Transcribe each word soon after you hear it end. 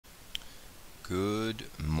Good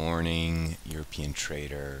morning, European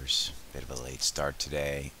traders. Bit of a late start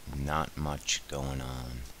today. Not much going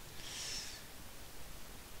on.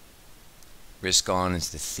 Risk on is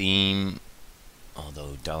the theme,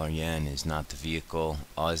 although dollar yen is not the vehicle.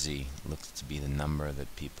 Aussie looks to be the number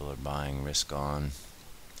that people are buying risk on.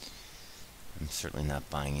 I'm certainly not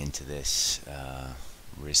buying into this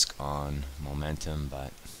risk on momentum,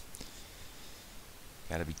 but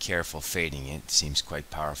gotta be careful fading it. It seems quite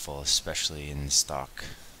powerful, especially in the stocks.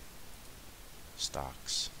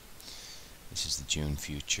 This is the June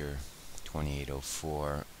future,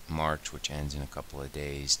 2804. March, which ends in a couple of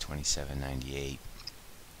days, 2798.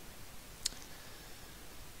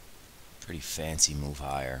 Pretty fancy move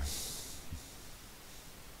higher.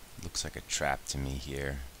 Looks like a trap to me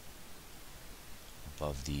here.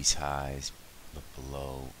 Above these highs, but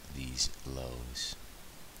below these lows.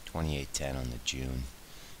 2810 on the June.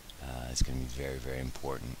 It's going to be very, very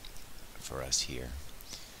important for us here.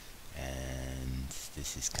 And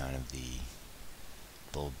this is kind of the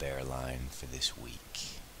bull bear line for this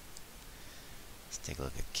week. Let's take a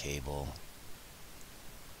look at cable.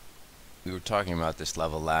 We were talking about this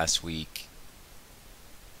level last week,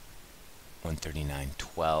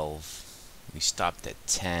 139.12. We stopped at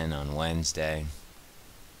 10 on Wednesday.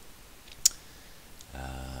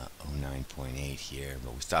 09.8 here,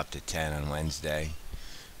 but we stopped at 10 on Wednesday.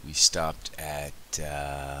 We stopped at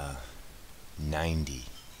 90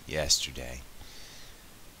 yesterday.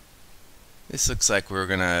 This looks like we're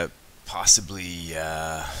gonna possibly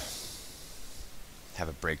have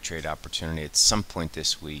a break trade opportunity at some point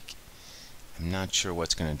this week. I'm not sure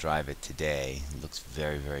what's going to drive it today. It looks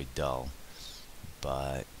very, very dull,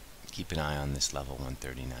 but keep an eye on this level,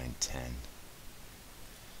 139.10.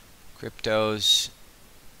 Cryptos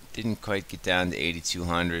didn't quite get down to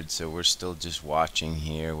 8,200, so we're still just watching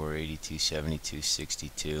here. We're 82.72,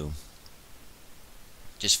 62,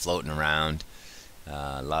 just floating around.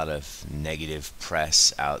 A lot of negative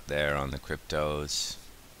press out there on the cryptos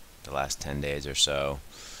the last 10 days or so,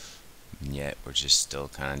 and yet we're just still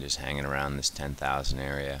kind of just hanging around this 10,000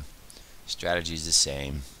 area. Strategy is the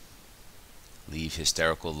same. Leave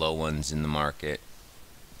hysterical low ones in the market,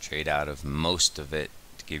 trade out of most of it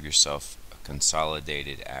to give yourself a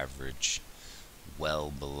consolidated average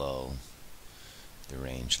well below the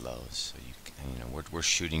range lows. So you know we're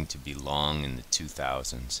shooting to be long in the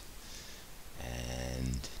 2000s,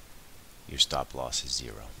 and your stop loss is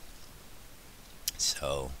 0.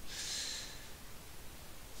 So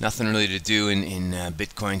nothing really to do in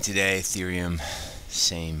Bitcoin today. Ethereum,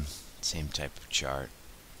 same type of chart.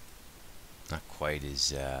 Not quite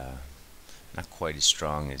as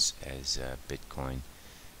strong as Bitcoin.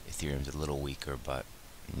 Ethereum's a little weaker, but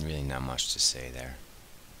really not much to say there.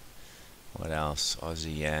 What else?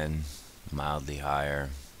 Aussie yen, mildly higher.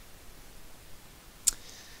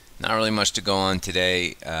 Not really much to go on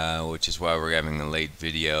today, which is why we're having a late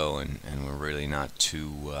video, and we're really not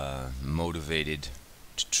too motivated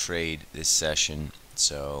to trade this session,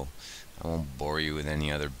 so I won't bore you with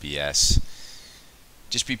any other BS.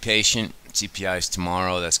 Just be patient. CPI is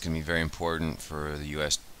tomorrow. That's going to be very important for the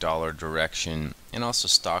US dollar direction and also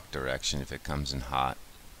stock direction. If it comes in hot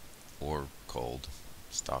or cold,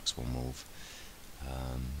 stocks will move.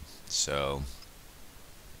 So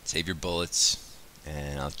save your bullets,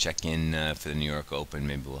 and I'll check in for the New York Open.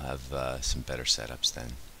 Maybe we'll have some better setups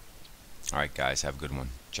then. Alright guys, have a good one.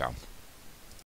 Ciao.